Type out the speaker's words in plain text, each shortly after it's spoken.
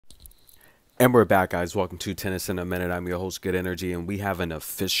And we're back, guys. Welcome to Tennis in a Minute. I'm your host, Good Energy, and we have an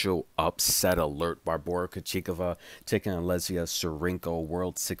official upset alert. Barbora Krejcikova taking on Lesia Tsurenko,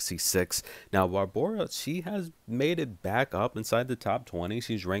 World 66. Now, Barbora, she has made it back up inside the top 20.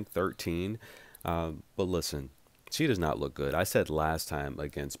 She's ranked 13. But listen, she does not look good. I said last time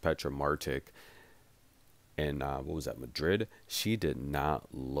against Petra Martic in, what was that, Madrid? She did not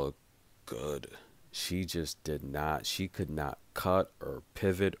look good. She just did not. She could not cut or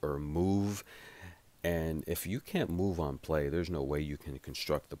pivot or move. And if you can't move on play, there's no way you can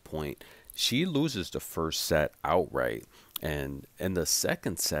construct the point. She loses the first set outright. And in the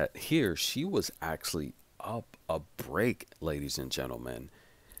second set here, she was actually up a break, ladies and gentlemen.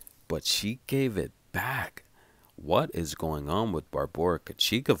 But she gave it back. What is going on with Barbora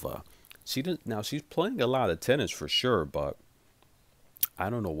Krejcikova? Now she's playing a lot of tennis for sure, but I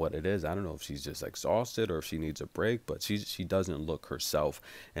don't know what it is. I don't know if she's just exhausted or if she needs a break, but she doesn't look herself.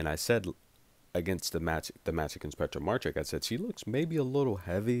 And I said against the match against Petra Martic, I said she looks maybe a little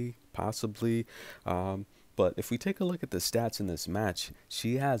heavy, possibly. But if we take a look at the stats in this match,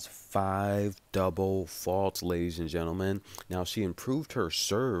 she has 5 double faults, ladies and gentlemen. Now she improved her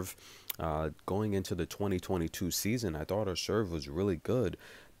serve going into the 2022 season. I thought her serve was really good,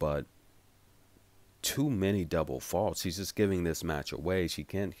 but too many double faults. She's just giving this match away. She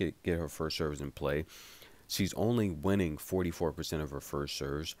can't get her first serves in play. She's only winning 44% of her first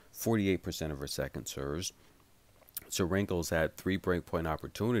serves, 48% of her second serves. Tsurenko's had 3 breakpoint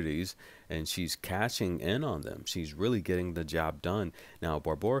opportunities, and she's cashing in on them. She's really getting the job done. Now,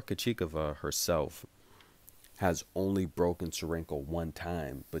 Barbora Krejcikova herself has only broken Tsurenko 1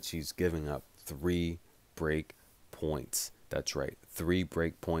 time, but she's giving up 3 break points. That's right, 3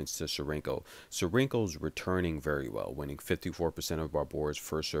 break points to Tsurenko. Tsurenko's returning very well, winning 54% of Barbora's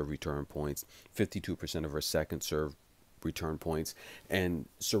first serve return points, 52% of her second serve return points. And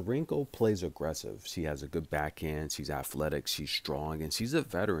Tsurenko plays aggressive. She has a good backhand, she's athletic, she's strong, and she's a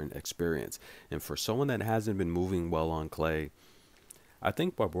veteran experience. And for someone that hasn't been moving well on clay, I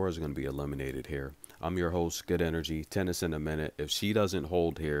think Barbora is going to be eliminated here. I'm your host, Good Energy, Tennis in a Minute. If she doesn't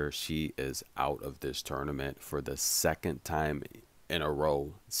hold here, she is out of this tournament for the second time in a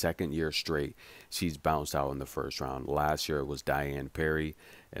row, second year straight. She's bounced out in the first round. Last year it was Diane Perry,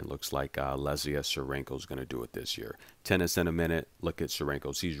 and looks like Lesia Tsurenko is going to do it this year. Tennis in a Minute, look at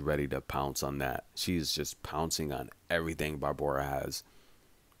Tsurenko. She's ready to pounce on that. She's just pouncing on everything Barbora has.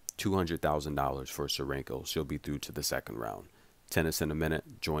 $200,000 for Tsurenko. She'll be through to the second round. Tennis in a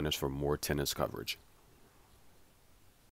Minute. Join us for more tennis coverage.